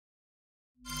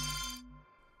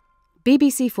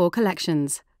BBC4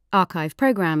 Collections, archive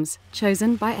programmes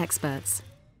chosen by experts.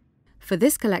 For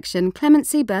this collection,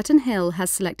 Clemency Burton Hill has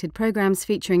selected programmes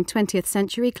featuring 20th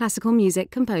century classical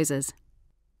music composers.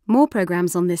 More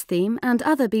programmes on this theme and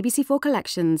other BBC4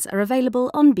 collections are available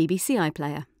on BBC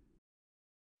iPlayer.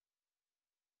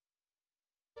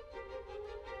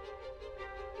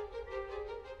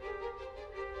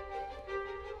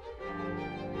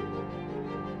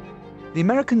 The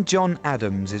American John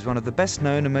Adams is one of the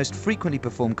best-known and most frequently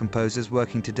performed composers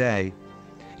working today.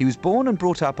 He was born and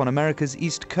brought up on America's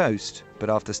East Coast, but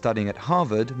after studying at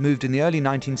Harvard, moved in the early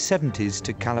 1970s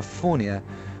to California,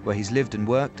 where he's lived and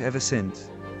worked ever since.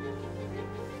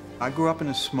 I grew up in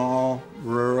a small,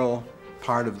 rural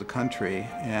part of the country,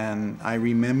 and I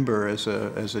remember as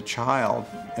a child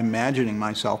imagining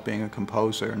myself being a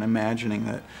composer and imagining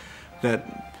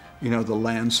that you know, the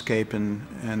landscape and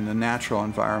the natural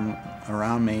environment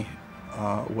around me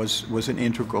was an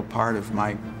integral part of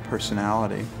my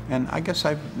personality. And I guess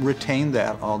I've retained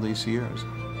that all these years.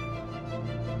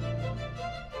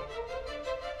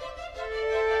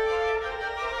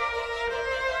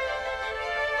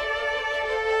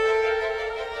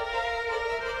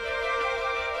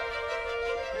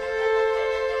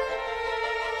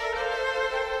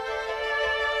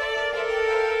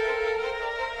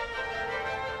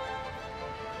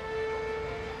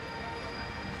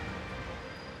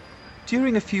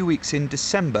 During a few weeks in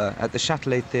December at the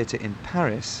Châtelet Theatre in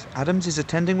Paris, Adams is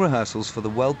attending rehearsals for the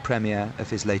world premiere of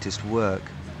his latest work.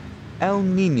 El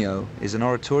Nino is an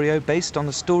oratorio based on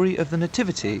the story of the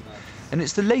Nativity, and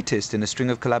it's the latest in a string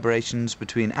of collaborations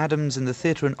between Adams and the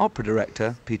theatre and opera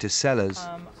director Peter Sellers.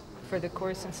 For the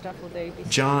chorus and stuff, will they be...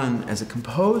 John, as a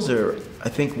composer, I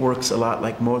think works a lot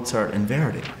like Mozart and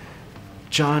Verdi.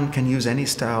 John can use any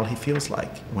style he feels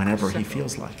like, whenever he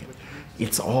feels like it.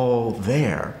 It's all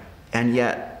there. And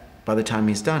yet, by the time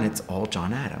he's done, it's all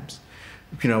John Adams.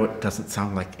 You know, it doesn't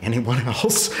sound like anyone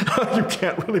else. You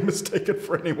can't really mistake it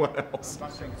for anyone else.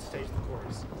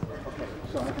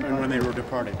 And when they were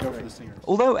departed, go for the singers.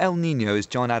 Although El Nino is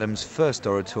John Adams' first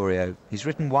oratorio, he's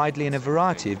written widely in a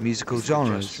variety of musical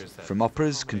genres, from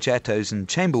operas, concertos and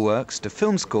chamber works to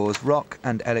film scores, rock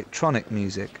and electronic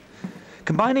music.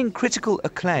 Combining critical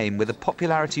acclaim with a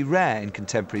popularity rare in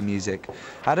contemporary music,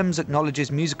 Adams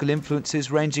acknowledges musical influences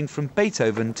ranging from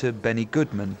Beethoven to Benny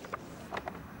Goodman.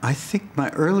 I think my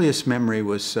earliest memory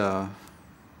was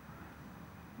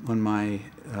when my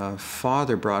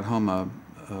father brought home a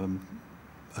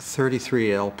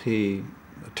 33 LP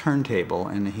turntable,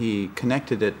 and he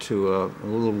connected it to a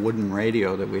little wooden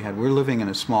radio that we had. We were living in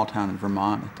a small town in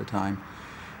Vermont at the time.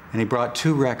 And he brought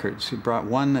two records. He brought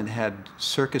one that had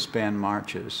circus band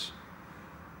marches,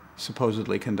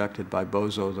 supposedly conducted by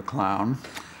Bozo the Clown.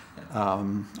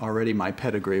 Already my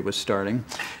pedigree was starting.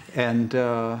 And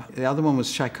the other one was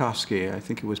Tchaikovsky. I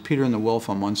think it was Peter and the Wolf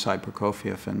on one side,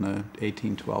 Prokofiev, and the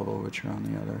 1812 Overture on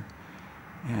the other.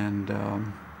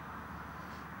 And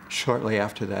shortly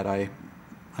after that, I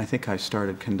think I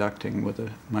started conducting with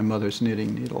my mother's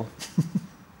knitting needle.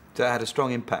 So it had a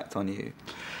strong impact on you?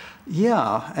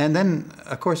 Yeah, and then,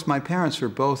 of course, my parents were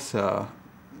both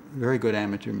very good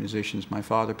amateur musicians. My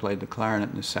father played the clarinet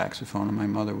and the saxophone, and my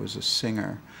mother was a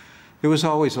singer. There was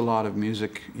always a lot of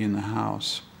music in the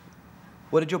house.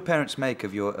 What did your parents make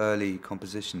of your early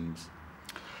compositions?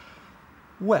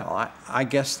 Well, I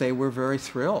guess they were very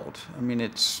thrilled. I mean,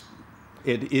 it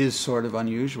is sort of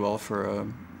unusual for a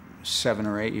 7-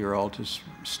 or 8-year-old to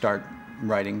start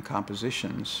writing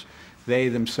compositions. They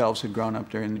themselves had grown up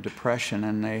during the Depression,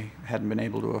 and they hadn't been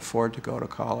able to afford to go to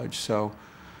college. So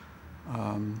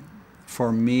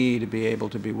for me to be able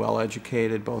to be well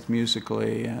educated, both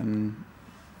musically and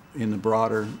in the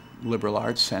broader liberal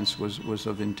arts sense, was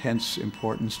of intense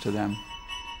importance to them.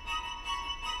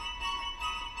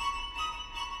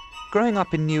 Growing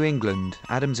up in New England,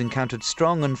 Adams encountered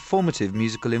strong and formative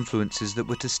musical influences that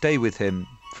were to stay with him,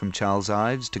 from Charles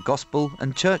Ives to gospel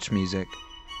and church music.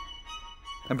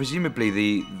 And presumably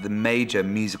the major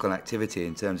musical activity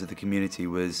in terms of the community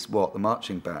was, what, the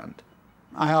marching band?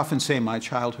 I often say my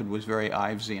childhood was very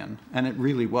Ivesian, and it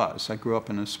really was. I grew up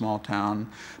in a small town.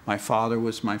 My father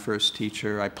was my first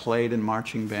teacher. I played in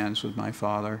marching bands with my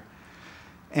father.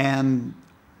 And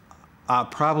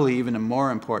probably even a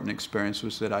more important experience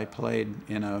was that I played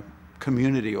in a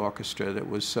community orchestra that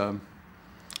was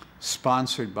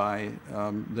sponsored by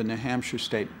the New Hampshire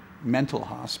State Mental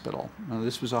Hospital. Now,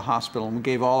 this was a hospital, and we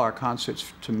gave all our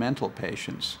concerts to mental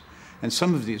patients. And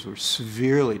some of these were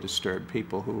severely disturbed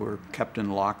people who were kept in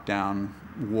lockdown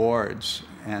wards,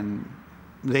 and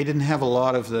they didn't have a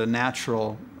lot of the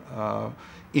natural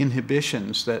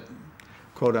inhibitions that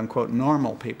quote-unquote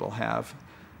normal people have.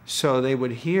 So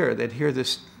they'd hear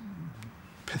this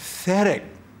pathetic,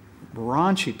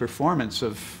 raunchy performance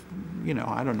of, you know,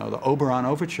 I don't know, the Oberon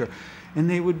Overture, and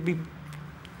they would be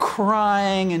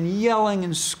crying and yelling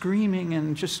and screaming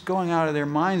and just going out of their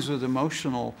minds with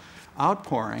emotional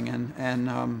outpouring.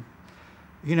 And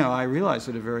you know, I realized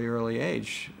at a very early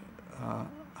age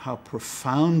how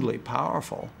profoundly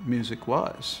powerful music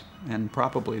was. And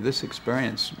probably this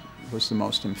experience was the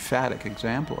most emphatic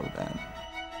example of that.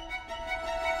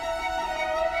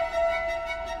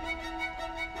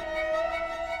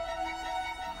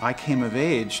 I came of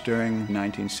age during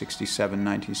 1967,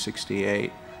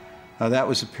 1968. That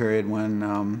was a period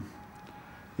when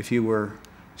if you were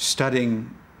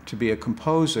studying to be a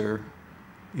composer,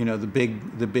 you know, the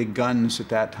big guns at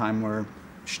that time were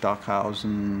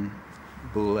Stockhausen,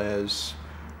 Boulez,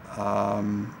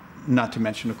 not to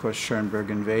mention, of course, Schoenberg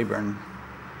and Webern,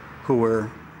 who were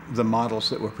the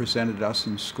models that were presented to us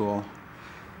in school.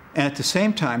 And at the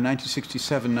same time,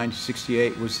 1967,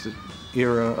 1968 was the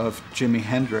era of Jimi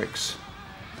Hendrix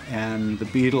and the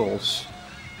Beatles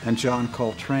and John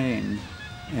Coltrane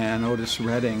and Otis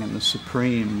Redding and the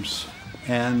Supremes.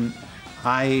 And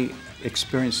I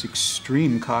experienced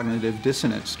extreme cognitive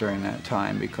dissonance during that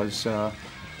time because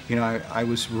you know, I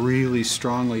was really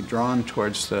strongly drawn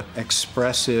towards the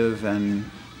expressive and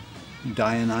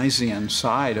Dionysian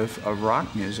side of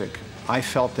rock music. I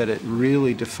felt that it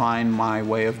really defined my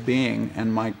way of being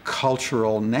and my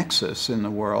cultural nexus in the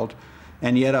world.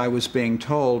 And yet I was being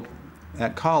told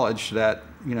at college that,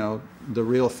 you know, the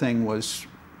real thing was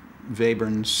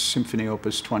Webern's Symphony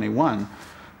Opus 21.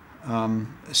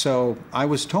 So I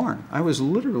was torn. I was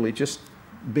literally just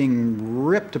being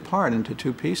ripped apart into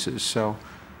two pieces. So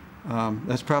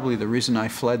that's probably the reason I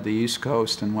fled the East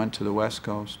Coast and went to the West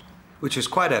Coast. Which was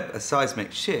quite a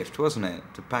seismic shift, wasn't it?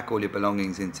 To pack all your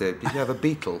belongings into... Did you have a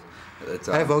Beetle at the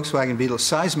time? I have a Volkswagen Beetle.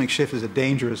 Seismic shift is a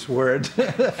dangerous word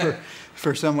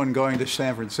for someone going to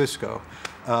San Francisco.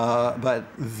 But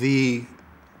the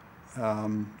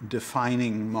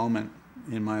defining moment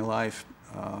in my life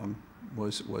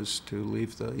was to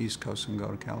leave the East Coast and go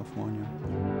to California.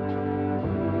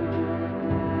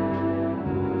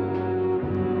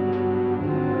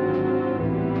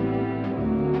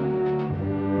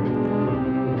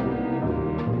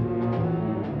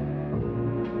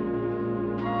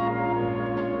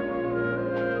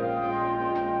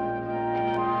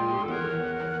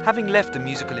 Having left the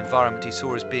musical environment he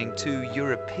saw as being too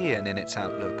European in its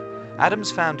outlook, Adams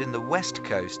found in the West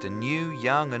Coast a new,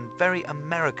 young and very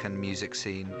American music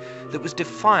scene that was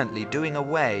defiantly doing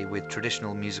away with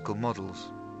traditional musical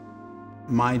models.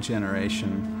 My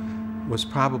generation was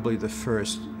probably the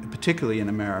first, particularly in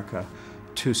America,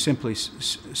 to simply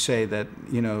say that,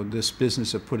 you know, this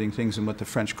business of putting things in what the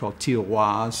French call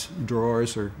tiroirs,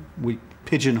 drawers, or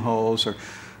pigeonholes, or,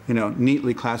 you know,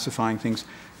 neatly classifying things,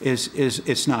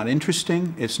 it's not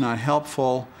interesting, it's not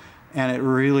helpful, and it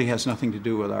really has nothing to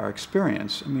do with our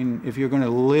experience. I mean, if you're going to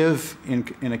live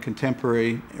in a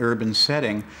contemporary urban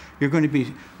setting, you're going to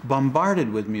be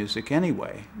bombarded with music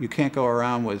anyway. You can't go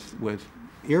around with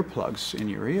earplugs in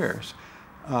your ears.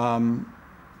 And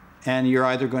you're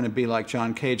either going to be like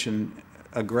John Cage and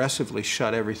aggressively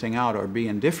shut everything out or be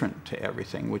indifferent to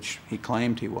everything, which he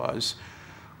claimed he was,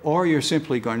 or you're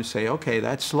simply going to say, okay,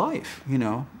 that's life, you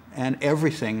know, and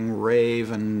everything,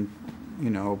 rave and, you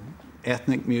know,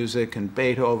 ethnic music and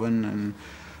Beethoven and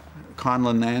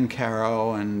Conlon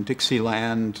Nancarrow and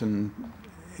Dixieland and,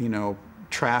 you know,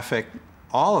 Traffic,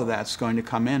 all of that's going to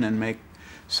come in and make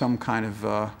some kind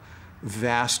of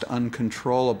vast,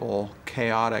 uncontrollable,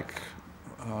 chaotic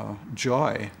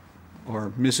joy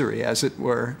or misery, as it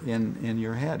were, in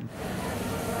your head.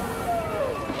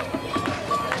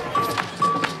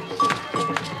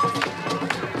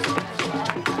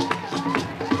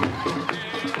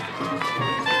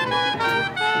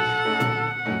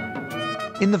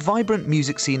 In the vibrant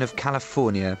music scene of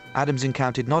California, Adams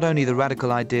encountered not only the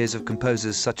radical ideas of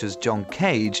composers such as John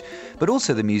Cage, but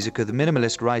also the music of the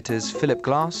minimalist writers Philip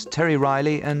Glass, Terry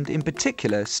Riley, and in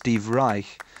particular Steve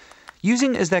Reich.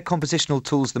 Using as their compositional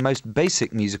tools the most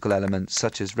basic musical elements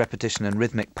such as repetition and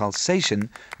rhythmic pulsation,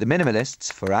 the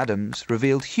minimalists, for Adams,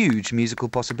 revealed huge musical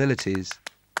possibilities.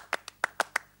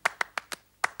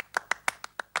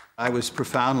 I was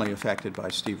profoundly affected by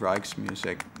Steve Reich's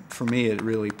music. For me, it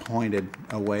really pointed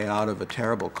a way out of a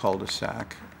terrible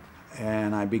cul-de-sac.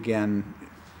 And I began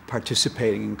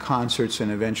participating in concerts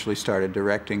and eventually started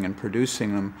directing and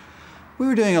producing them. We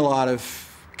were doing a lot of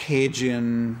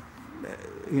Cagean,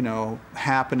 you know,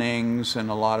 happenings and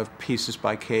a lot of pieces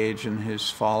by Cage and his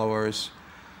followers,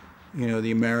 you know,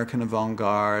 the American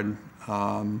avant-garde.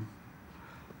 And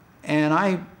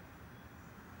I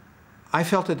I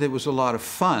felt that it was a lot of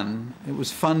fun. It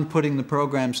was fun putting the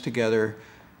programs together,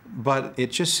 but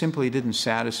it just simply didn't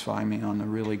satisfy me on the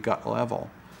really gut level.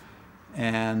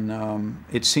 And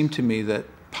it seemed to me that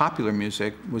popular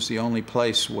music was the only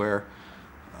place where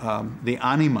the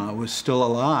anima was still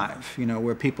alive, you know,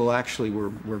 where people actually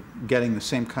were getting the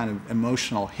same kind of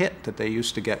emotional hit that they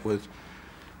used to get with,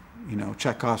 you know,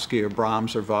 Tchaikovsky or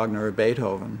Brahms or Wagner or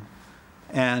Beethoven.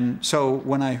 And so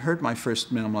when I heard my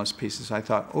first minimalist pieces, I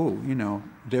thought, oh, you know,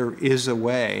 there is a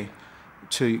way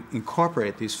to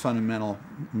incorporate these fundamental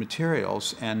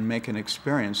materials and make an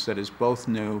experience that is both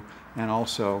new and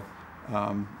also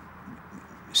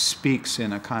speaks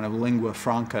in a kind of lingua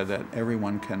franca that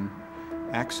everyone can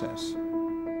access.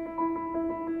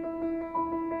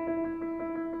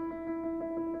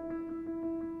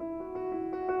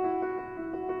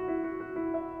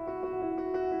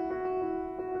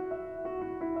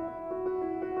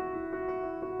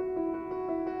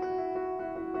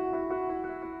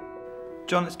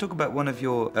 John, let's talk about one of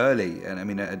your early, and I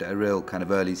mean a real kind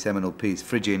of early seminal piece,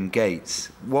 Phrygian Gates.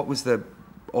 What was the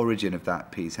origin of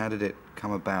that piece? How did it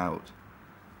come about?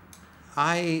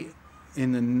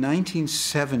 In the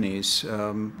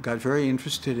 1970s, got very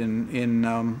interested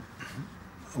in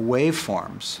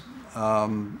waveforms.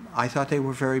 I thought they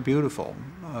were very beautiful,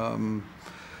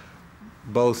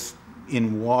 both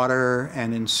in water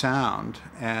and in sound.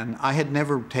 And I had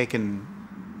never taken,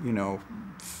 you know,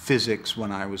 physics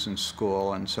when I was in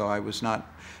school, and so I was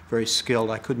not very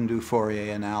skilled. I couldn't do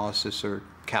Fourier analysis or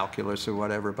calculus or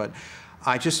whatever, but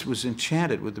I just was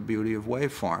enchanted with the beauty of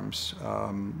waveforms.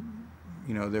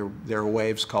 You know, there are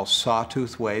waves called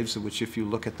sawtooth waves, which if you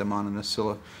look at them on an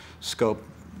oscilloscope,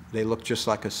 they look just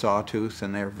like a sawtooth,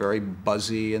 and they're very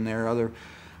buzzy, and there are other,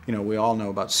 you know, we all know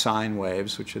about sine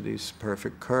waves, which are these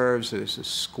perfect curves. There's a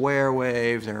square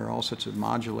wave. There are all sorts of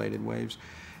modulated waves.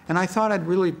 And I thought I'd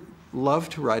really love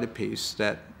to write a piece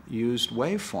that used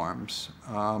waveforms.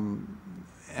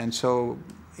 And so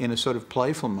in a sort of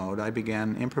playful mode, I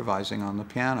began improvising on the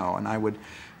piano, and I would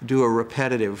do a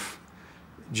repetitive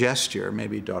gesture,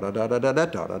 maybe da da da da da da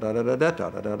da da da da da da da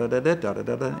da da da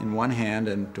da da in one hand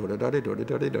and da da da da da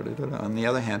da da on the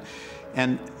other hand.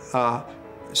 And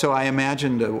so I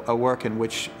imagined a work in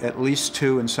which at least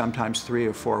 2 and sometimes 3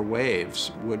 or 4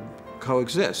 waves would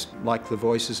coexist, like the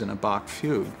voices in a Bach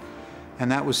fugue. And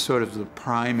that was sort of the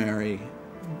primary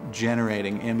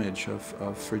generating image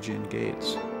of Phrygian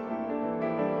Gates.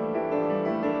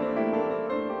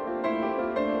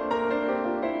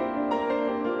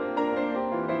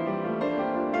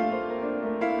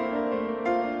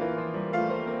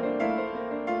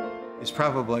 It's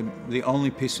probably the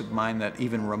only piece of mine that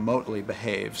even remotely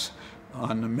behaves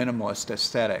on the minimalist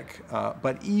aesthetic.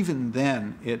 But even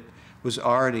then, it was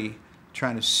already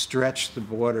trying to stretch the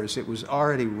borders. It was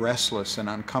already restless and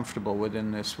uncomfortable within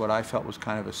this, what I felt was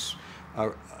kind of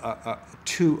a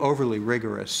too overly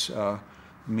rigorous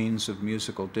means of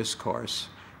musical discourse.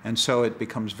 And so it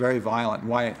becomes very violent.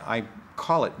 Why I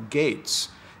call it gates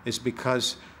is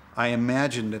because I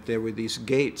imagined that there were these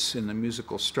gates in the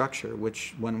musical structure,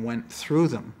 which when went through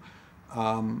them,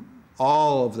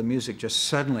 all of the music just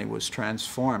suddenly was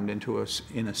transformed into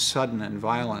in a sudden and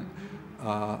violent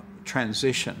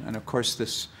transition. And of course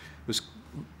this was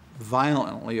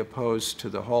violently opposed to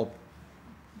the whole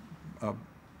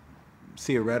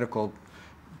theoretical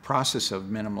process of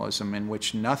minimalism, in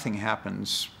which nothing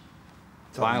happens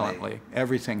violently.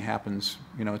 Everything happens,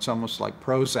 you know, it's almost like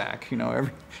Prozac, you know,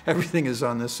 everything is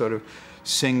on this sort of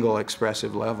single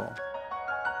expressive level.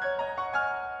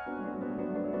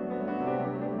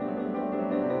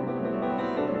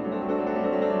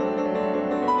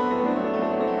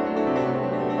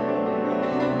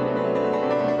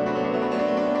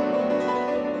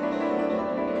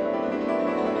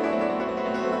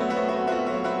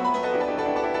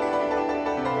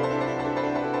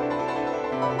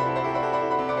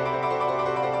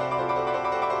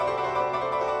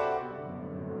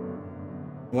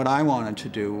 What I wanted to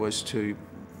do was to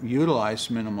utilize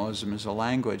minimalism as a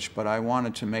language, but I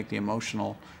wanted to make the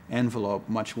emotional envelope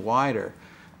much wider,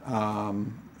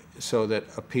 so that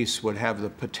a piece would have the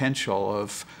potential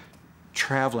of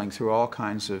traveling through all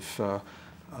kinds of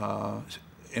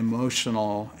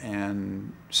emotional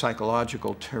and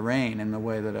psychological terrain in the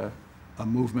way that a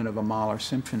movement of a Mahler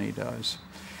symphony does.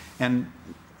 And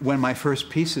when my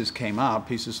first pieces came out,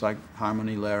 pieces like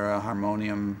Harmonie Lehre,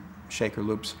 Harmonium, Shaker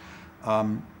Loops,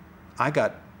 I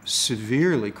got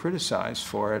severely criticized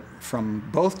for it from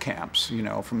both camps, you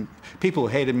know, from people who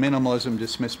hated minimalism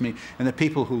dismissed me, and the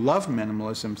people who loved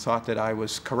minimalism thought that I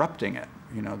was corrupting it.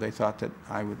 You know, they thought that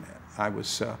I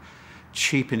was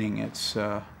cheapening its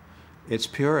its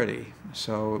purity.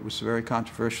 So it was a very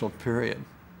controversial period.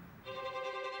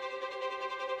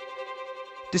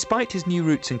 Despite his new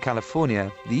roots in California,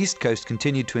 the East Coast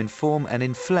continued to inform and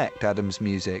inflect Adams'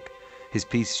 music. His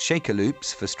piece Shaker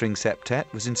Loops for string septet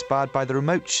was inspired by the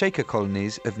remote Shaker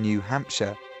colonies of New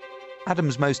Hampshire.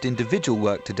 Adams' most individual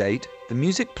work to date, the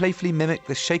music playfully mimicked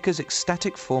the Shakers'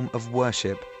 ecstatic form of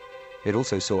worship. It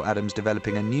also saw Adams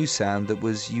developing a new sound that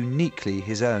was uniquely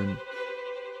his own.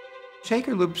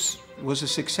 Shaker Loops was a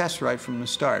success right from the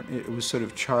start. It was sort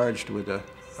of charged with a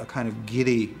kind of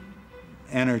giddy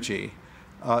energy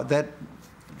that,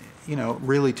 you know,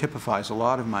 really typifies a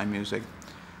lot of my music.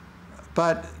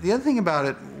 But the other thing about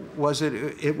it was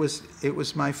it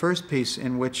was my first piece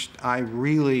in which I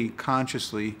really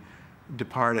consciously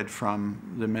departed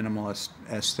from the minimalist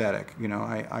aesthetic. You know,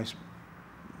 I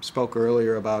spoke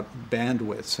earlier about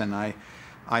bandwidths, and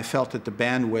I felt that the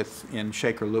bandwidth in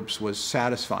Shaker Loops was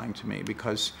satisfying to me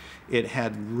because it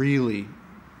had really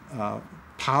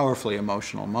powerfully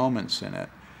emotional moments in it.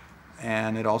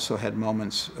 And it also had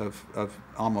moments of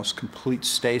almost complete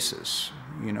stasis,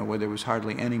 you know, where there was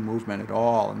hardly any movement at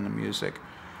all in the music.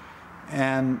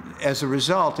 And as a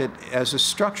result, as a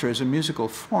structure, as a musical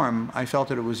form, I felt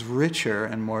that it was richer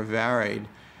and more varied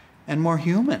and more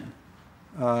human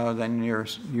than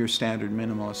your standard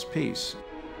minimalist piece.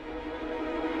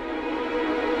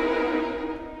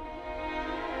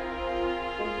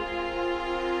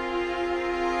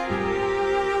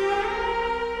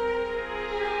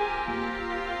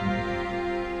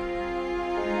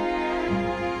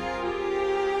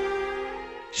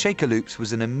 Shaker Loops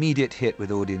was an immediate hit with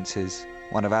audiences.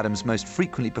 One of Adams' most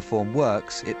frequently performed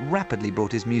works, it rapidly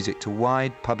brought his music to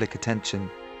wide public attention.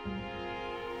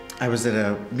 I was at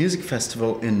a music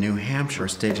festival in New Hampshire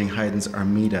staging Haydn's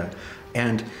Armida,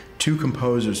 and two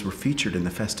composers were featured in the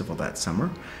festival that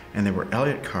summer, and they were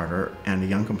Elliott Carter and a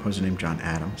young composer named John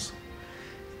Adams.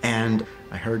 And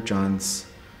I heard John's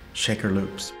Shaker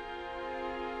Loops.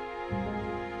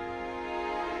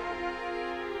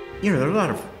 You know, there are a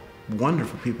lot of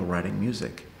wonderful people writing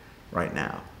music right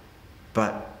now,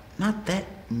 but not that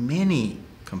many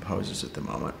composers at the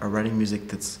moment are writing music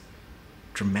that's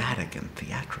dramatic and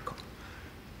theatrical.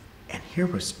 And here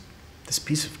was this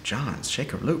piece of John's,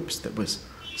 Shaker Loops, that was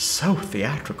so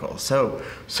theatrical, so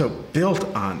built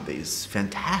on these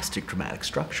fantastic dramatic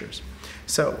structures.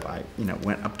 So I, you know,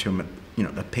 went up to him at, you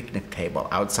know, the picnic table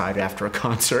outside after a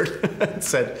concert and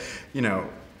said, you know,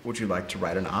 would you like to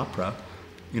write an opera?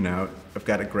 You know, I've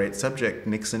got a great subject,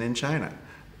 Nixon in China.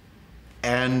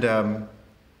 And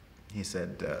he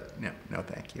said, no,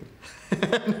 thank you.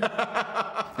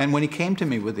 And when he came to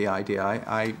me with the idea,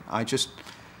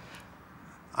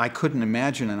 I couldn't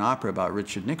imagine an opera about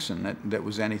Richard Nixon that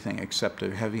was anything except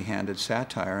a heavy-handed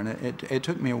satire. And it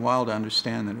took me a while to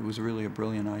understand that it was really a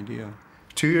brilliant idea.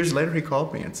 2 years later, he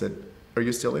called me and said, are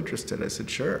you still interested? I said,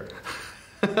 sure.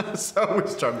 So we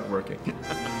started working.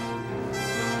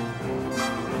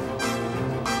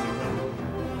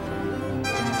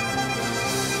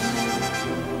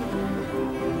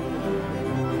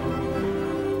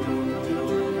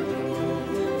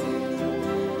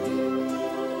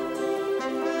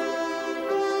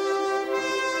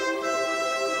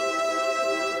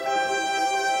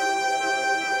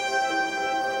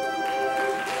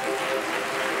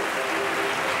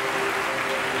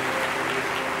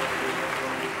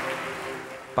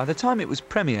 By the time it was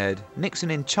premiered, Nixon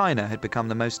in China had become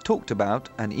the most talked about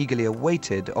and eagerly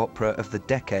awaited opera of the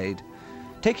decade.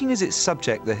 Taking as its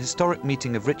subject the historic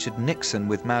meeting of Richard Nixon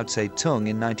with Mao Zedong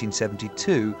in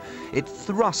 1972, it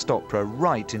thrust opera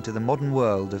right into the modern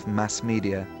world of mass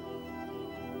media.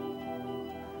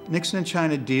 Nixon in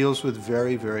China deals with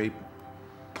very, very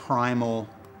primal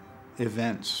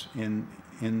events in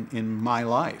my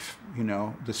life. You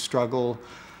know, the struggle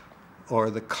or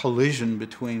the collision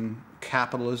between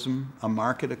capitalism, a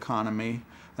market economy,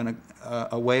 and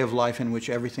a way of life in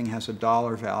which everything has a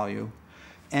dollar value,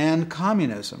 and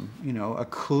communism, you know, a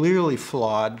clearly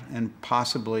flawed and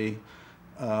possibly,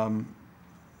 you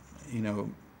know,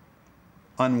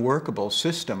 unworkable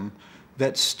system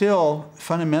that still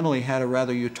fundamentally had a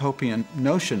rather utopian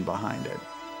notion behind it.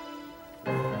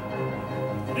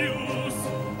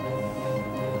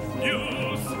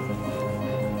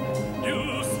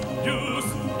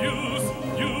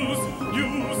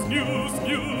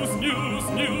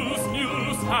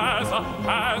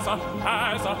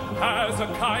 Has a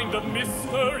kind of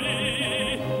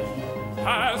mystery,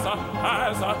 has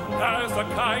a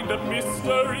kind of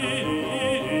mystery.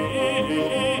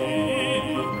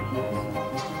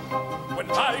 When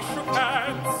I shook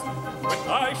hands, when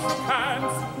I shook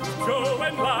hands with Joe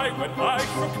and Lie, when I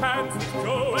shook hands with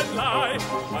Joe and Lie,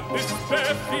 on this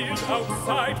bare field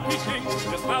outside Peking,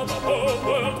 just how the whole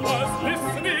world was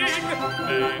listening.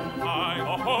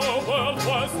 The whole world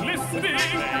was listening,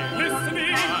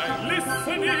 listening,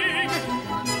 listening.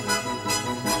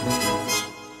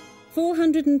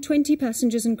 420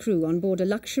 passengers and crew on board a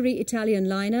luxury Italian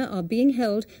liner are being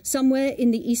held somewhere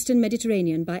in the eastern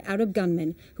Mediterranean by Arab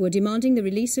gunmen who are demanding the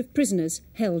release of prisoners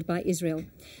held by Israel.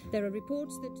 There are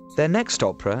reports that... Their next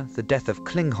opera, The Death of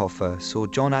Klinghoffer, saw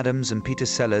John Adams and Peter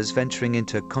Sellers venturing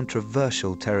into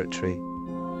controversial territory.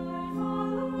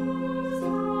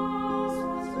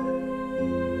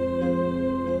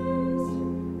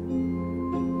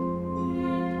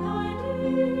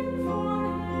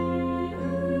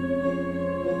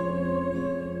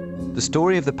 The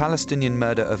story of the Palestinian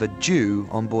murder of a Jew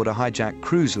on board a hijacked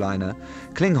cruise liner,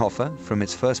 Klinghoffer, from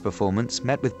its first performance,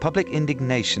 met with public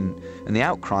indignation, and the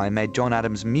outcry made John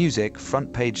Adams' music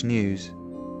front-page news.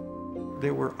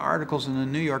 There were articles in the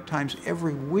New York Times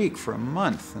every week for a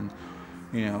month, and,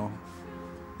 you know,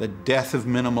 the death of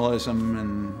minimalism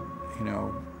and, you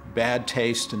know, bad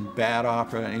taste and bad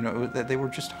opera, you know, they were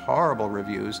just horrible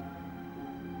reviews.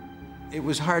 It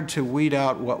was hard to weed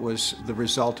out what was the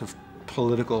result of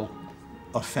political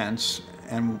offense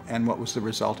and what was the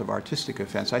result of artistic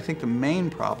offense. I think the main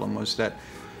problem was that,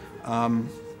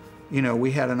 you know,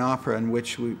 we had an opera in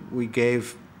which we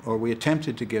gave, or we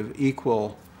attempted to give,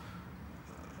 equal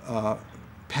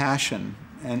passion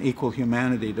and equal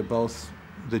humanity to both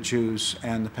the Jews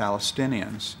and the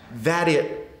Palestinians. That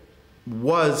it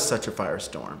was such a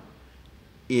firestorm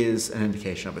is an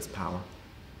indication of its power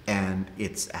and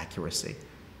its accuracy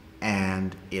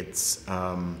and its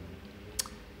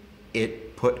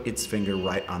it put its finger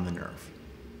right on the nerve.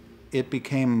 It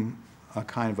became a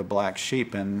kind of a black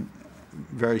sheep, and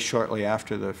very shortly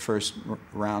after the first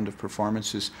round of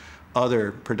performances,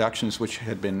 other productions which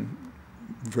had been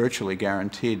virtually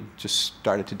guaranteed just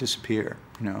started to disappear.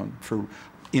 You know, for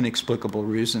inexplicable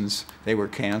reasons, they were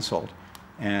canceled.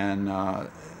 And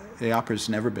the opera's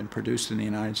never been produced in the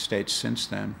United States since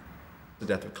then. The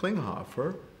Death of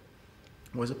Klinghoffer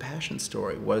was a passion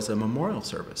story, was a memorial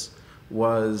service,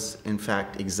 was in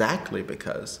fact exactly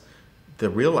because the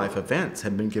real-life events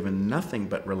had been given nothing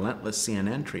but relentless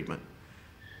CNN treatment.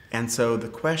 And so the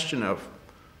question of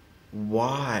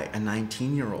why a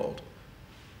 19-year-old,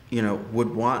 you know,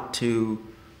 would want to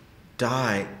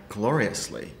die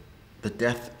gloriously, the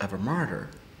death of a martyr,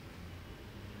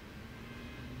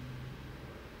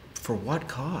 for what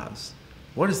cause?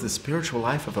 What is the spiritual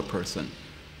life of a person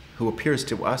who appears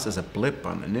to us as a blip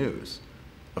on the news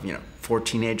of, you know, 4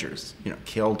 teenagers, you know,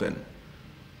 killed in,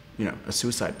 you know, a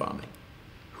suicide bombing?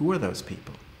 Who are those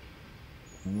people?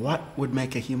 What would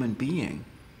make a human being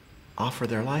offer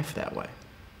their life that way?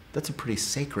 That's a pretty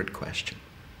sacred question.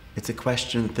 It's a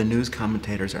question that the news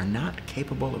commentators are not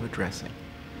capable of addressing.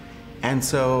 And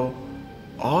so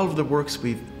all of the works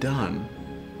we've done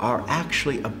are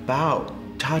actually about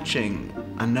touching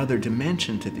another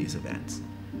dimension to these events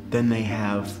than they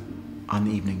have on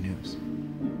the evening news.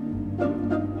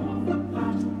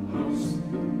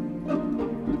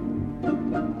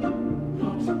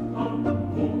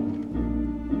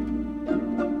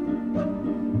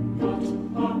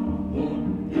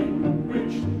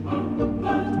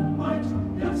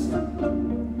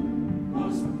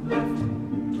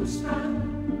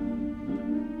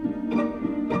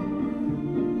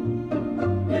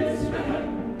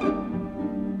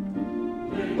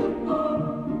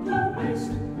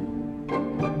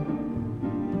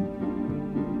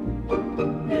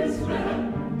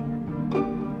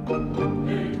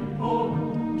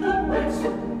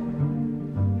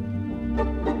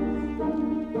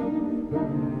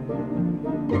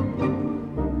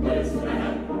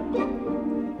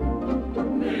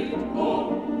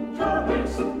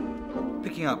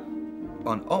 Picking up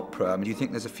on opera, I mean, do you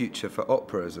think there's a future for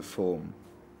opera as a form?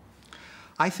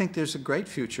 I think there's a great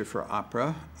future for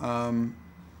opera.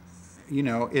 You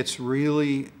know, it's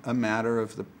really a matter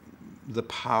of the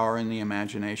power and the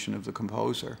imagination of the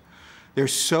composer.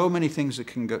 There's so many things that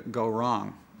can go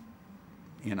wrong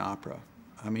in opera.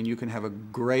 I mean, you can have a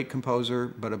great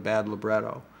composer but a bad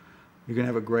libretto. You can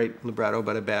have a great libretto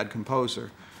but a bad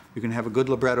composer. You can have a good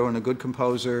libretto and a good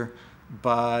composer,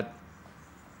 but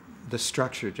the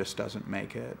structure just doesn't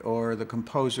make it, or the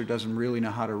composer doesn't really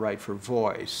know how to write for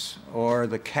voice, or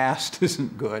the cast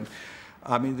isn't good.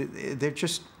 I mean, they're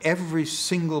just, every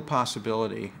single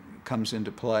possibility comes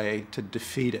into play to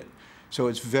defeat it. So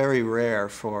it's very rare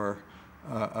for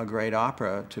a great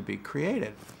opera to be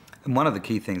created. And one of the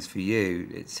key things for you,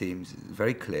 it seems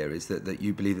very clear, is that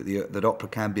you believe that opera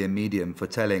can be a medium for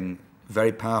telling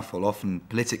very powerful, often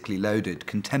politically loaded,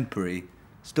 contemporary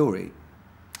story.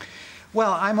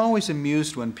 Well, I'm always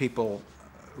amused when people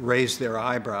raise their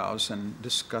eyebrows and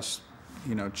discuss,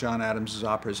 you know, John Adams's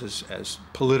operas as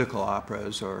political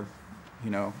operas, or, you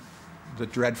know, the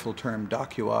dreadful term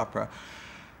docu-opera.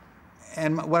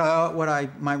 And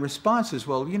my response is,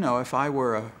 well, you know, if I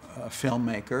were a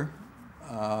filmmaker,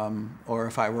 or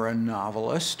if I were a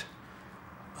novelist,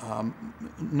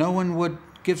 no one would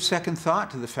give second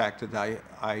thought to the fact that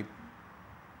I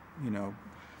you know,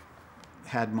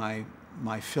 had my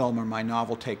film or my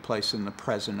novel take place in the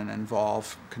present and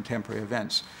involve contemporary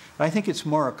events. But I think it's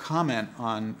more a comment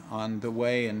on the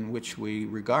way in which we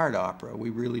regard opera. We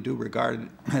really do regard it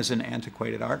as an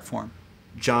antiquated art form.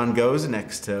 John goes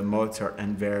next to Mozart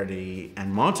and Verdi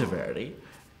and Monteverdi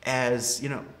as, you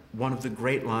know, one of the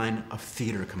great line of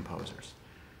theater composers.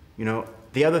 You know,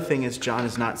 the other thing is John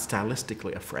is not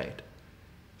stylistically afraid.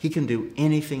 He can do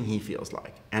anything he feels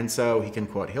like. And so he can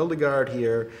quote Hildegard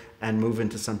here and move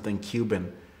into something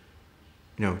Cuban,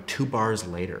 you know, 2 bars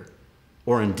later.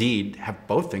 Or indeed have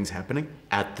both things happening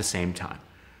at the same time.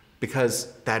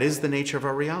 Because that is the nature of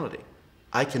our reality.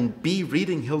 I can be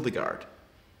reading Hildegard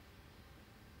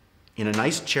in a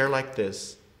nice chair like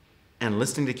this and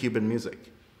listening to Cuban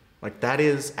music. Like, that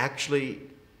is actually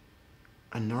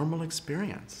a normal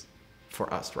experience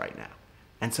for us right now.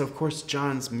 And so, of course,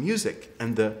 John's music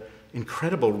and the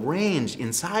incredible range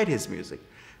inside his music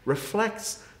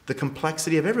reflects the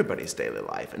complexity of everybody's daily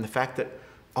life, and the fact that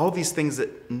all these things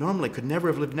that normally could never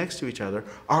have lived next to each other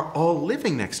are all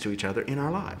living next to each other in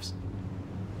our lives.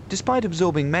 Despite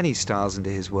absorbing many styles into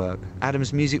his work,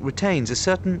 Adams' music retains a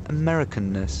certain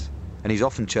Americanness, and he's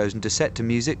often chosen to set to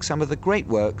music some of the great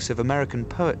works of American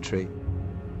poetry.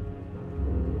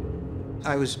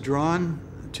 I was drawn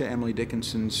to Emily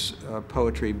Dickinson's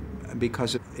poetry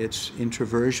because of its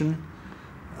introversion,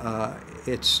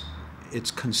 its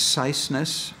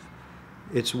conciseness,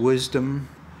 its wisdom,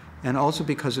 and also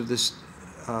because of this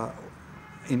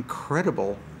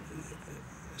incredible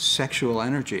sexual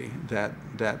energy that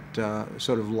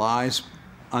sort of lies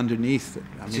underneath it.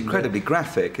 It's incredibly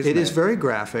graphic, isn't it? It is very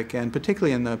graphic, and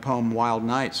particularly in the poem Wild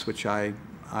Nights, which I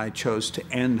chose to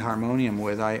end Harmonium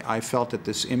with, I felt that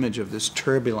this image of this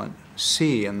turbulent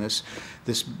sea and this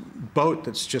boat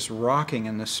that's just rocking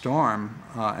in the storm,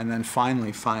 and then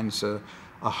finally finds a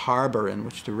harbor in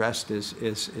which the rest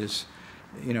is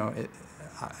you know,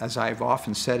 as I've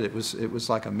often said, it was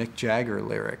like a Mick Jagger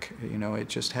lyric. You know, it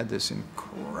just had this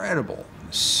incredible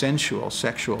sensual,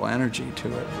 sexual energy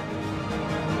to it.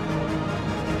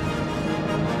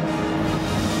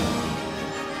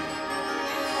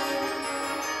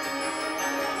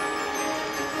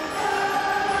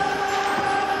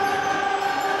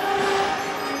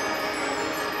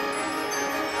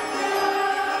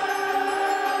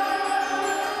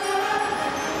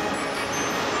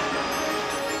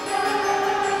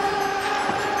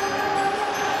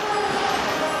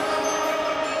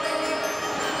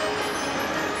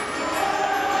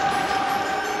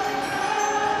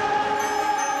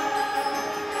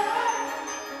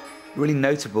 Really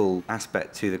notable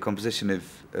aspect to the composition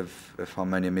of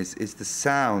Harmonium is the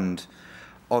sound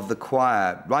of the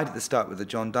choir right at the start with the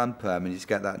John Donne poem, and you just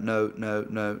get that note, note,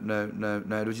 note, note, note,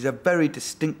 note, which is a very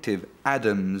distinctive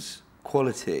Adams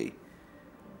quality.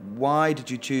 Why did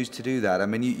you choose to do that? I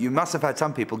mean, you must have had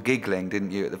some people giggling,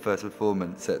 didn't you, at the first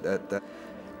performance, at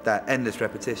that endless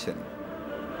repetition?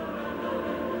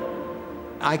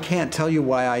 I can't tell you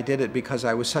why I did it, because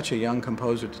I was such a young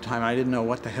composer at the time. I didn't know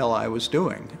what the hell I was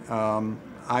doing.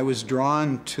 I was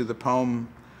drawn to the poem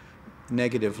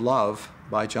Negative Love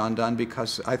by John Donne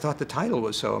because I thought the title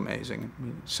was so amazing.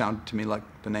 It sounded to me like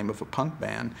the name of a punk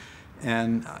band.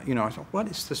 And, you know, I thought, what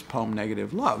is this poem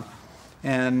Negative Love?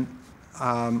 And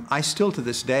I still to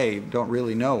this day don't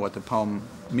really know what the poem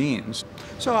means.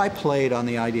 So I played on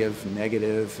the idea of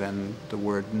negative and the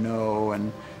word no,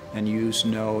 and use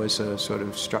no as a sort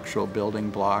of structural building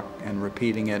block, and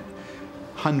repeating it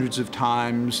hundreds of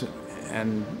times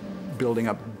and building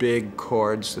up big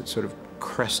chords that sort of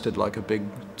crested like a big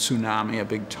tsunami, a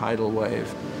big tidal wave.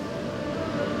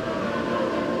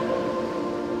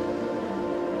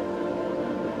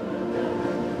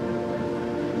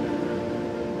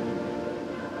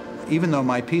 Even though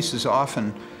my pieces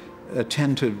often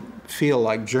tend to feel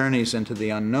like journeys into the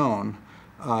unknown,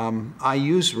 I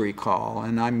use recall,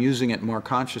 and I'm using it more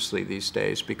consciously these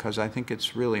days because I think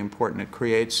it's really important. It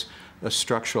creates a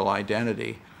structural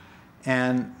identity.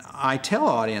 And I tell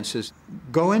audiences,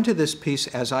 go into this piece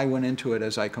as I went into it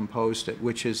as I composed it,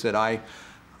 which is that I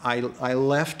I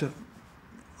left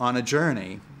on a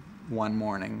journey one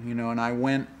morning, you know, and I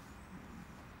went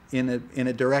in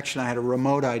a direction. I had a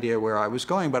remote idea where I was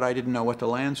going, but I didn't know what the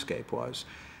landscape was.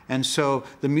 And so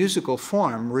the musical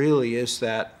form really is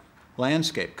that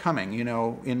landscape coming, you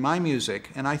know, in my music.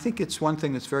 And I think it's one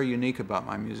thing that's very unique about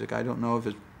my music. I don't know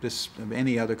of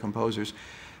any other composers.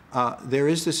 There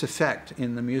is this effect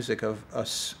in the music of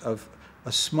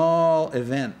a small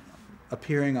event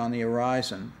appearing on the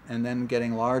horizon and then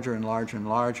getting larger and larger and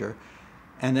larger,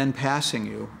 and then passing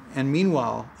you. And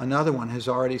meanwhile, another one has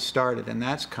already started, and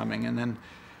that's coming. And then,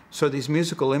 so these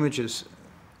musical images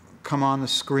come on the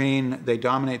screen, they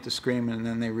dominate the screen, and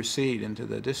then they recede into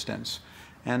the distance.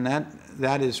 And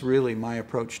that is really my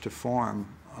approach to form.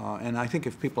 And I think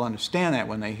if people understand that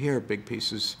when they hear big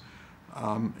pieces,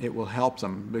 it will help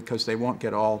them, because they won't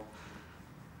get all,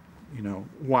 you know,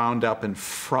 wound up and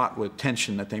fraught with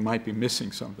tension that they might be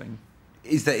missing something.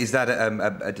 Is that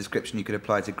a description you could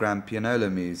apply to grand pianola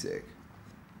music?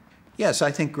 Yes,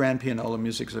 I think grand pianola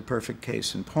music is a perfect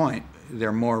case in point. There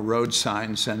are more road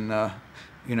signs and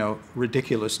you know,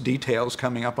 ridiculous details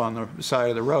coming up on the side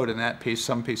of the road in that piece.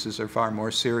 Some pieces are far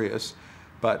more serious,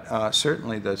 but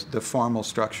certainly the formal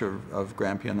structure of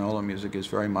grand pianola music is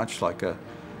very much like a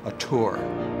tour.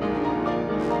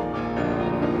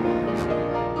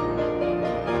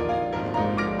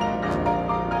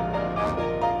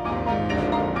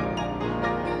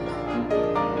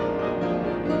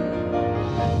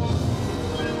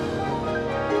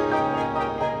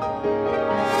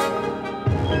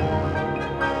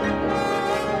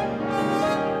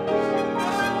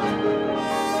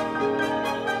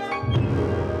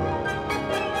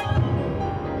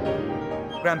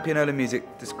 Grand pianola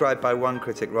music, described by one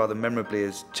critic rather memorably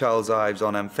as Charles Ives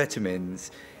on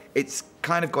amphetamines, it's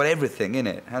kind of got everything in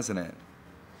it, hasn't it?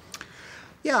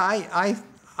 Yeah,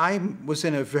 I was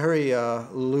in a very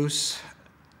loose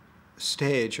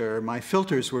stage, or my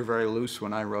filters were very loose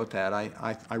when I wrote that.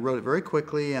 I wrote it very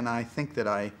quickly, and I think that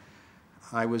I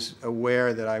was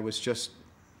aware that I was just,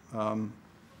 you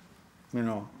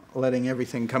know, letting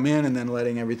everything come in and then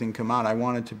letting everything come out. I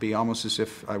wanted to be almost as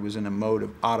if I was in a mode of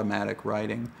automatic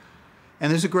writing. And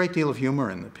there's a great deal of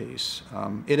humor in the piece.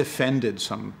 It offended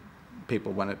some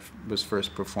people when it was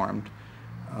first performed.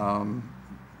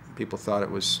 People thought it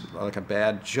was like a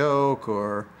bad joke,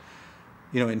 or,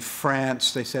 you know, in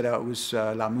France they said it was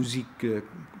la musique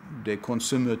des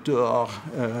consommateurs,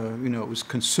 you know, it was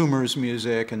consumers'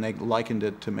 music, and they likened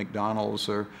it to McDonald's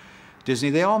or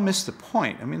Disney. They all missed the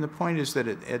point. I mean, the point is that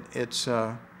it's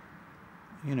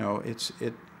you know,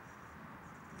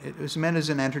 it was meant as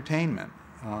an entertainment.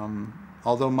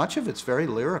 Although much of it's very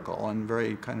lyrical and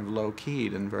very kind of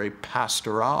low-keyed and very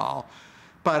pastoral.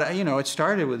 But, you know, it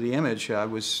started with the image. I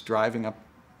was driving up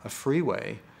a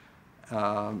freeway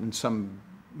in some,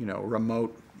 you know,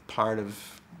 remote part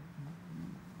of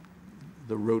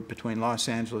the route between Los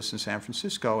Angeles and San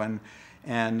Francisco, and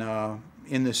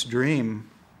in this dream,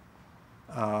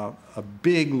 a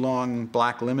big, long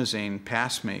black limousine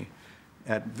passed me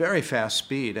at very fast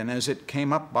speed, and as it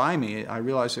came up by me, I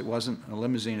realized it wasn't a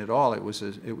limousine at all. It was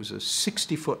a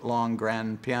 60-foot long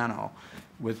grand piano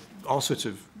with all sorts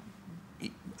of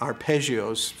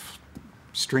arpeggios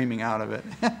streaming out of it.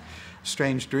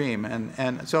 Strange dream,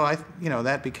 and so you know,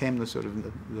 that became the sort of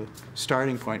the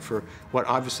starting point for what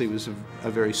obviously was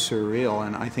a very surreal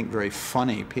and I think very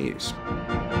funny piece.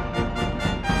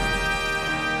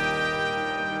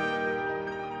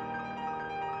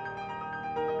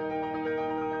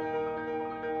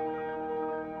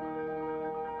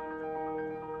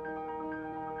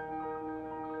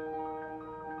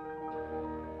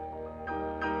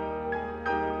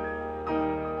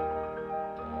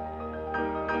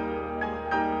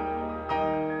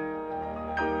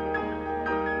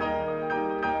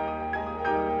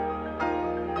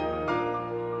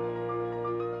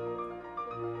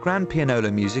 Grand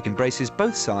pianola music embraces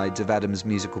both sides of Adams'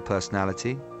 musical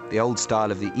personality, the old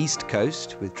style of the East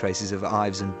Coast, with traces of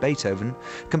Ives and Beethoven,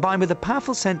 combined with a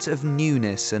powerful sense of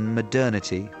newness and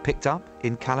modernity picked up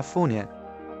in California.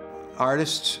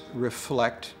 Artists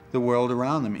reflect the world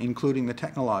around them, including the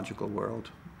technological world.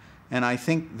 And I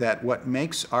think that what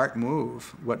makes art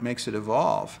move, what makes it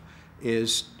evolve,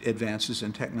 is advances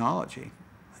in technology.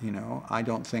 You know, I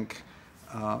don't think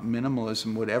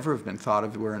minimalism would ever have been thought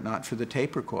of were it not for the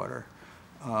tape recorder.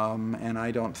 And I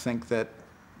don't think that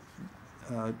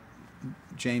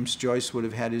James Joyce would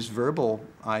have had his verbal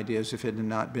ideas if it had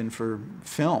not been for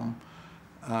film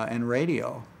and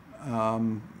radio.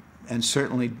 And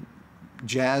certainly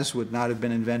jazz would not have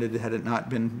been invented had it not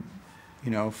been,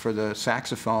 you know, for the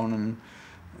saxophone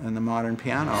and the modern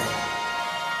piano.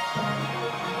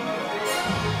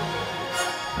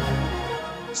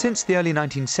 Since the early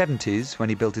 1970s, when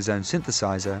he built his own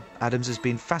synthesizer, Adams has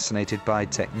been fascinated by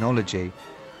technology.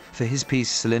 For his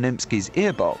piece Selenimsky's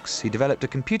Earbox, he developed a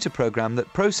computer program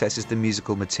that processes the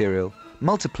musical material,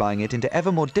 multiplying it into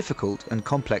ever more difficult and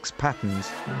complex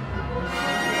patterns.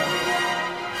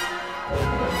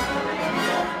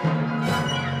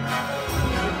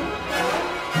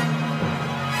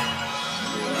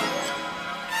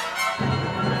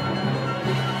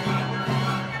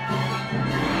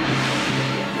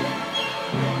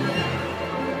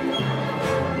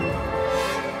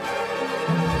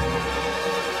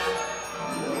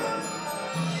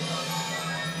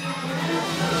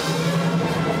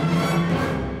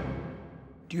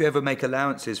 Do you ever make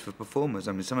allowances for performers?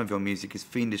 I mean, some of your music is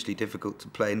fiendishly difficult to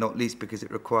play, not least because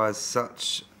it requires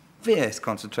such fierce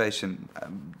concentration.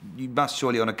 You must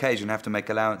surely on occasion have to make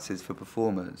allowances for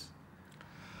performers.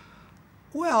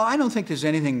 Well, I don't think there's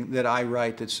anything that I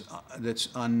write that's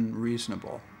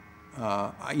unreasonable.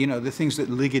 You know, the things that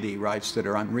Ligeti writes that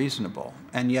are unreasonable,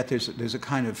 and yet there's a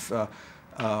kind of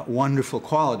wonderful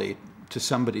quality to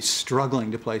somebody struggling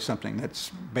to play something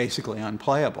that's basically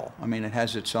unplayable. I mean, it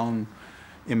has its own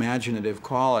imaginative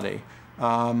quality.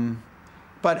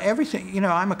 But everything, you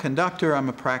know, I'm a conductor, I'm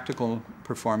a practical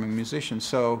performing musician,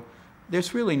 so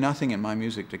there's really nothing in my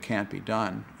music that can't be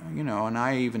done. You know, and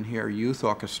I even hear youth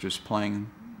orchestras playing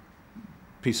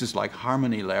pieces like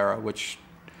Harmony Lehre, which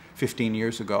 15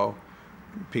 years ago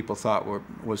people thought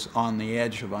was on the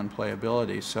edge of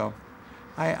unplayability. So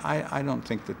I don't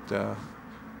think that,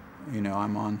 you know,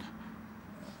 I'm on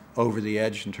over the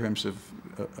edge in terms of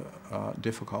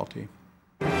difficulty.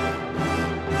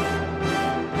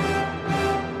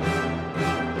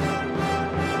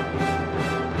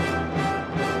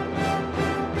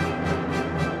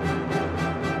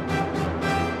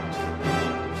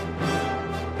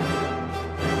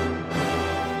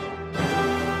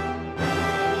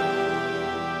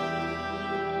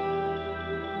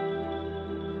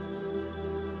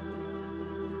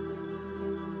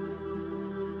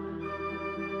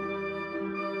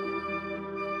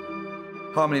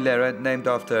 Harmony Lehre, named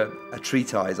after a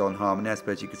treatise on harmony, I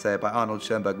suppose you could say, by Arnold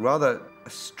Schoenberg. Rather a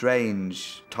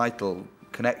strange title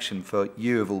connection for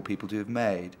you, of all people, to have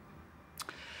made.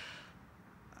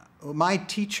 My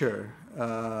teacher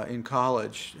in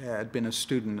college had been a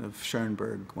student of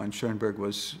Schoenberg when Schoenberg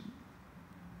was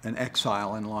an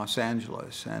exile in Los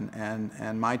Angeles,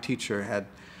 and my teacher had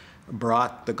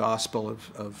brought the gospel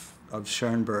of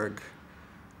Schoenberg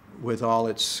with all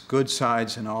its good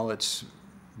sides and all its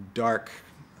dark,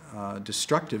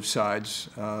 destructive sides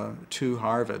to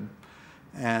Harvard.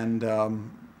 And,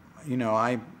 you know,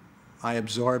 I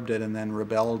absorbed it and then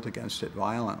rebelled against it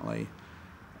violently.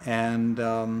 And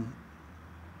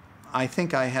I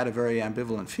think I had a very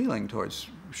ambivalent feeling towards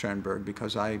Schoenberg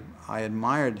because I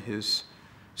admired his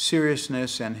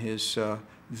seriousness and his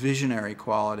visionary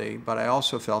quality, but I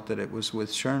also felt that it was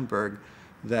with Schoenberg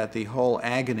that the whole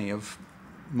agony of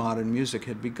modern music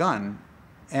had begun.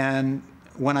 And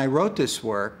when I wrote this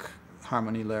work,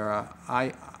 Harmony Lehre,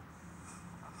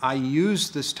 I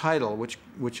used this title,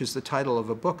 which is the title of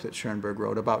a book that Schoenberg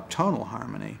wrote about tonal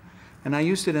harmony. And I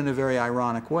used it in a very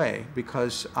ironic way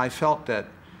because I felt that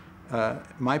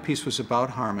my piece was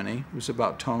about harmony, it was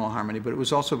about tonal harmony, but it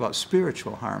was also about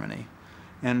spiritual harmony.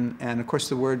 And of course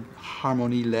the word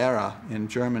Harmonie Lehre in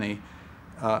Germany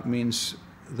means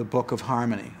the book of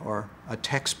harmony, or a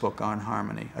textbook on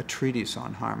harmony, a treatise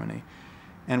on harmony.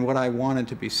 And what I wanted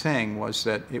to be saying was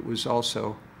that it was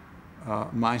also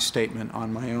my statement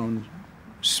on my own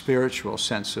spiritual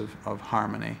sense of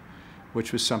harmony,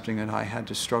 which was something that I had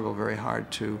to struggle very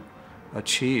hard to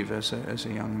achieve as a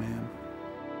young man.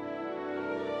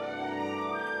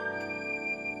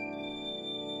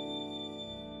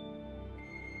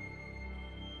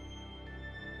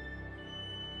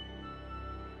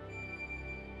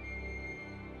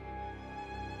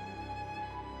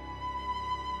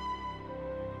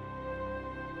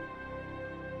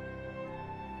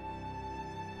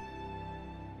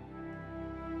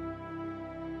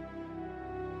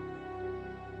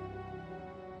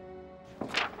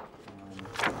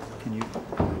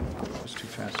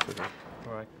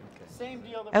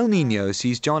 El Nino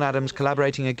sees John Adams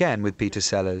collaborating again with Peter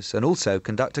Sellers and also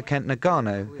conductor Kent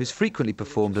Nagano, who's frequently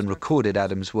performed and recorded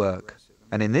Adams' work.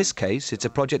 And in this case, it's a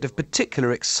project of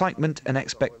particular excitement and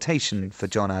expectation for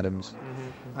John Adams.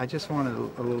 I just wanted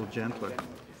a little gentler.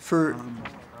 For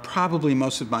probably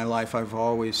most of my life, I've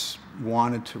always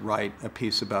wanted to write a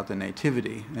piece about the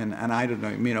Nativity. And I don't know,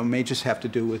 you know, it may just have to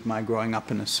do with my growing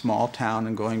up in a small town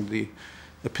and going to the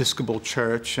Episcopal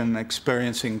Church and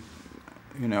experiencing,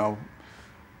 you know,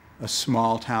 a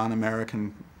small town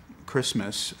American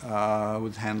Christmas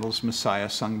with Handel's Messiah,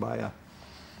 sung by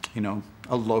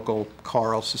a local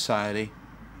choral society.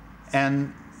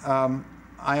 And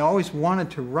I always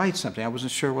wanted to write something. I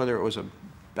wasn't sure whether it was a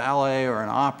ballet or an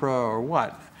opera or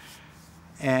what.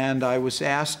 And I was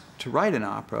asked to write an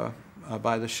opera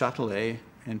by the Châtelet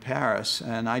in Paris,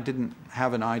 and I didn't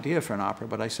have an idea for an opera,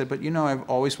 but I said, but I've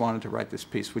always wanted to write this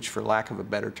piece, which for lack of a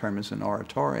better term is an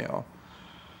oratorio.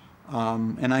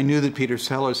 And I knew that Peter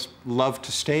Sellers loved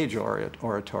to stage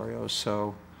oratorios,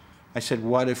 so I said,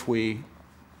 what if we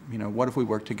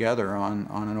work together on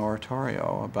an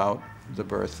oratorio about the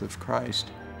birth of Christ?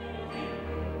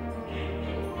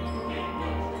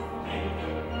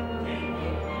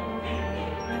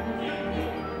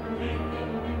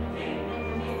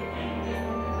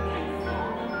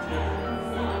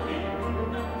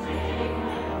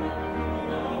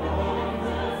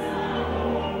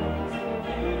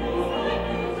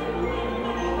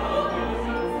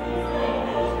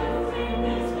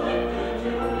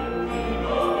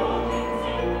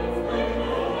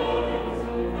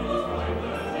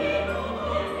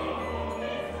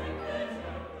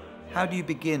 How do you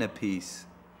begin a piece,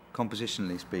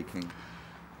 compositionally speaking?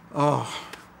 Oh,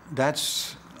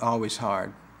 that's always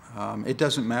hard. It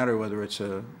doesn't matter whether it's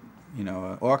an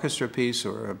orchestra piece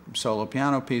or a solo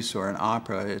piano piece or an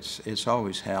opera. It's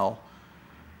always hell.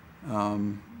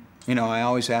 I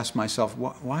always ask myself,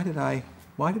 why did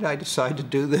I decide to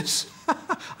do this?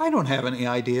 I don't have any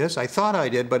ideas. I thought I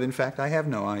did, but in fact, I have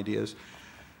no ideas.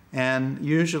 And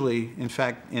usually, in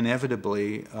fact,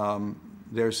 inevitably,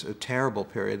 there's a terrible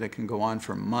period that can go on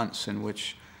for months in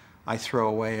which I throw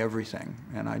away everything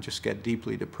and I just get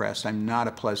deeply depressed. I'm not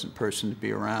a pleasant person to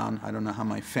be around. I don't know how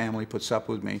my family puts up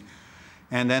with me.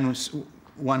 And then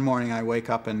one morning I wake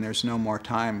up and there's no more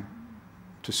time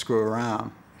to screw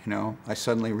around. I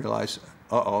suddenly realize,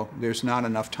 uh-oh, there's not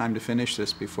enough time to finish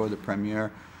this before the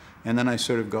premiere. And then I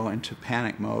sort of go into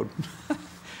panic mode.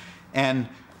 And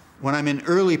when I'm in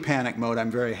early panic mode,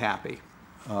 I'm very happy.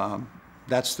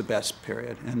 That's the best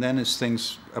period. And then as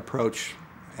things approach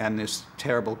and this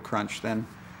terrible crunch, then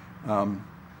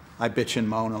I bitch and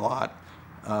moan a lot.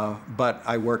 But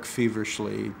I work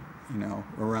feverishly,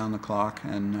 around the clock,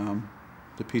 and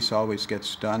the piece always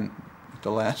gets done at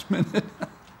the last minute.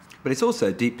 But it's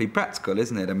also deeply practical,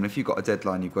 isn't it? I mean, if you've got a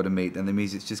deadline you've got to meet, then the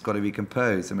music's just got to be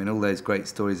composed. I mean, all those great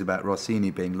stories about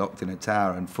Rossini being locked in a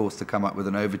tower and forced to come up with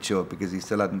an overture because he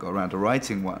still hadn't got around to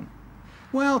writing one.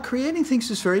 Well, creating things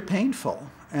is very painful,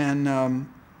 and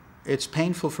it's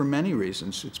painful for many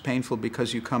reasons. It's painful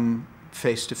because you come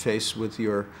face to face with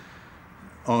your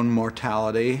own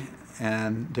mortality,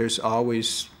 and there's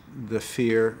always the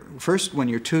fear. First, when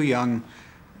you're too young,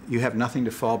 you have nothing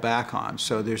to fall back on,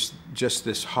 so there's just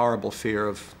this horrible fear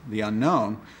of the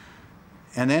unknown.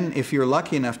 And then if you're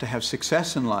lucky enough to have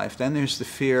success in life, then there's the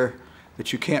fear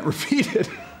that you can't repeat it.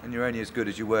 And you're only as good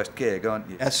as your worst gig, aren't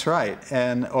you? That's right.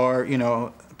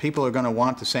 Or people are going to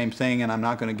want the same thing and I'm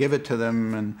not going to give it to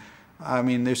them. And I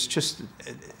mean, there's just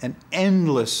an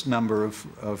endless number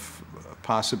of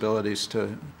possibilities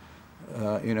to,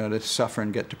 to suffer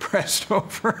and get depressed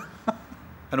over.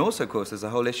 And also, of course, there's a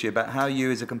whole issue about how you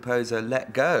as a composer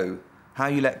let go, how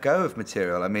you let go of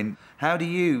material. I mean, how do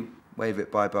you wave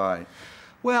it bye-bye?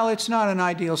 Well, it's not an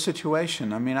ideal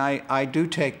situation. I mean, I do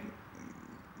take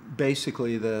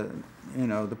basically the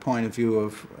point of view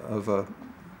of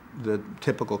the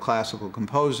typical classical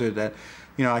composer that,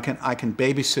 I can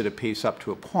babysit a piece up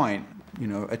to a point,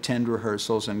 attend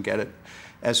rehearsals and get it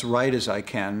as right as I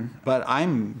can, but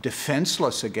I'm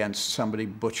defenseless against somebody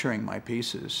butchering my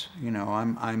pieces.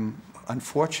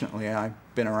 Unfortunately, I've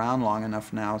been around long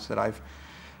enough now that I've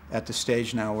at the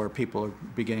stage now where people are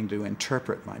beginning to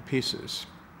interpret my pieces,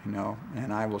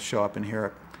 and I will show up and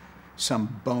hear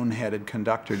some boneheaded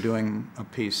conductor doing a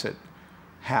piece at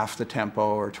half the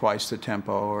tempo or twice the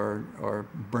tempo, or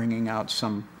bringing out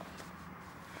some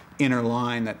inner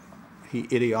line that he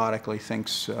idiotically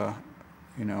thinks,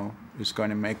 is going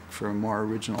to make for a more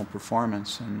original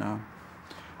performance. And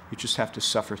you just have to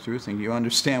suffer through things. You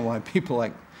understand why people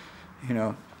like,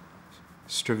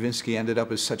 Stravinsky ended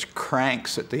up as such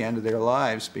cranks at the end of their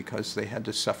lives, because they had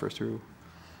to suffer through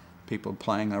people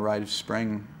playing the Rite of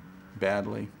Spring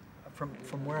badly.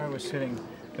 From where I was sitting,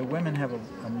 the women have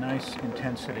a nice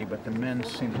intensity, but the men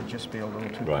seem to just be a little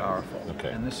too powerful.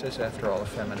 Okay. And this is, after all, a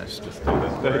feminist.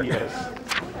 Yes.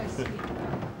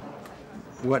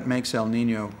 What makes El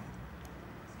Nino,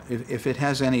 if it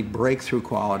has any breakthrough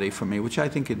quality for me, which I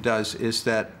think it does, is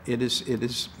that it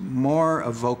is more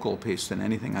a vocal piece than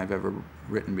anything I've ever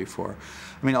written before.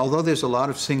 I mean, although there's a lot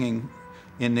of singing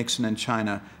in Nixon and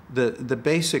China, the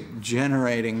basic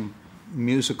generating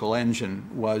musical engine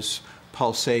was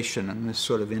pulsation and this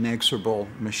sort of inexorable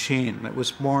machine that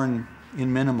was born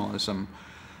in minimalism.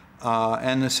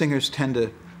 And the singers tend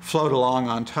to float along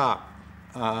on top.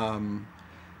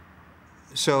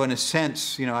 So in a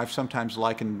sense, you know, I've sometimes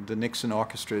likened the Nixon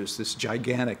Orchestra as this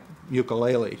gigantic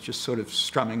ukulele just sort of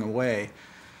strumming away.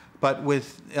 But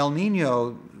with El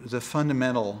Nino, the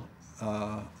fundamental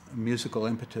musical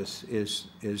impetus is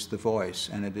the voice,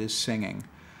 and it is singing.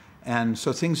 And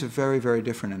so things are very, very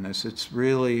different in this. It's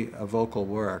really a vocal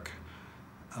work,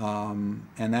 and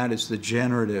that is the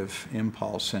generative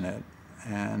impulse in it.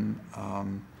 And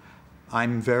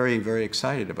I'm very, very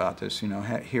excited about this, you know,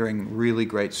 hearing really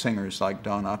great singers like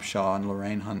Dawn Upshaw and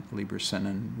Lorraine Hunt Lieberson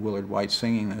and Willard White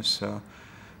singing this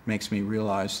makes me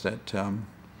realize that,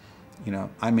 you know,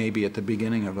 I may be at the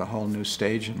beginning of a whole new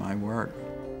stage in my work.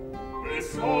 We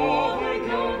saw the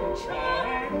young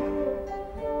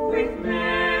child with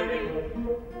Mary,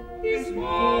 his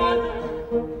mother,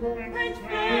 and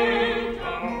fell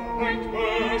down and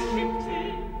worshipped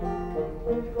him,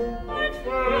 and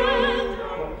fell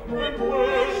down and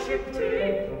worshipped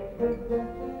him,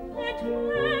 and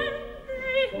when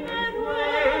they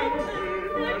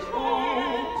had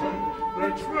opened the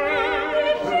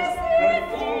treasures and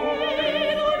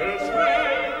opened the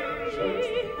treasures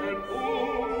and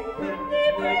opened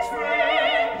the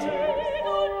treasures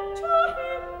unto him,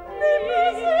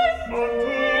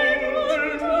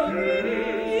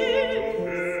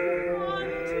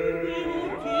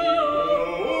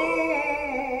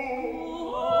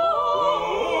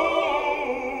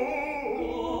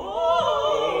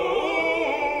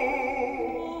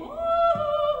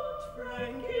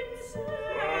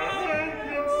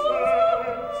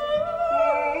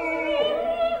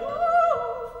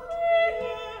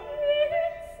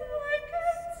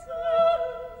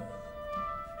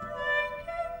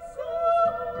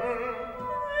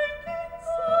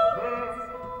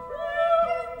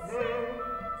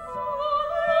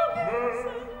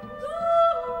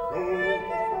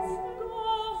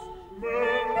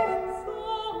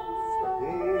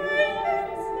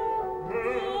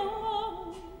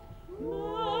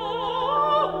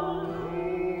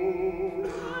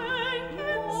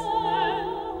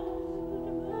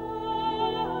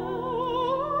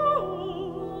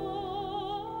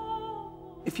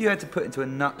 If you had to put into a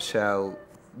nutshell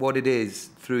what it is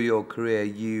through your career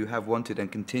you have wanted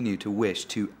and continue to wish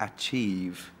to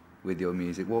achieve with your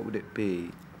music, what would it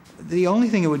be? The only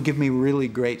thing that would give me really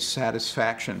great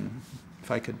satisfaction,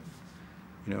 if I could,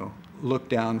 you know, look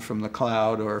down from the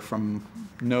cloud or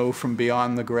know from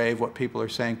beyond the grave what people are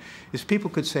saying, is people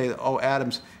could say, oh,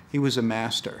 Adams, he was a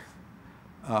master.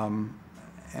 And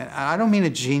I don't mean a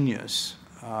genius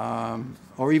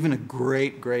or even a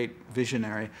great, great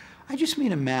visionary. I just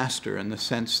mean a master in the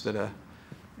sense that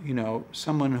you know,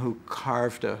 someone who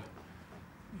carved a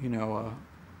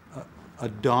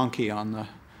donkey on the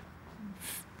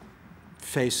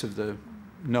face of the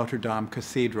Notre Dame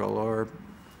Cathedral, or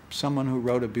someone who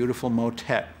wrote a beautiful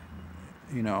motet,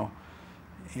 you know,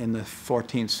 in the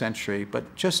 14th century,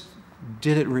 but just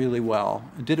did it really well,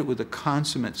 did it with a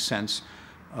consummate sense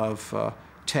of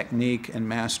technique and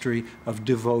mastery, of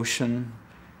devotion,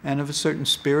 and of a certain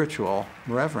spiritual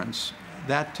reverence.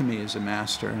 That, to me, is a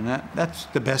master, and that's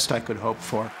the best I could hope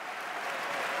for.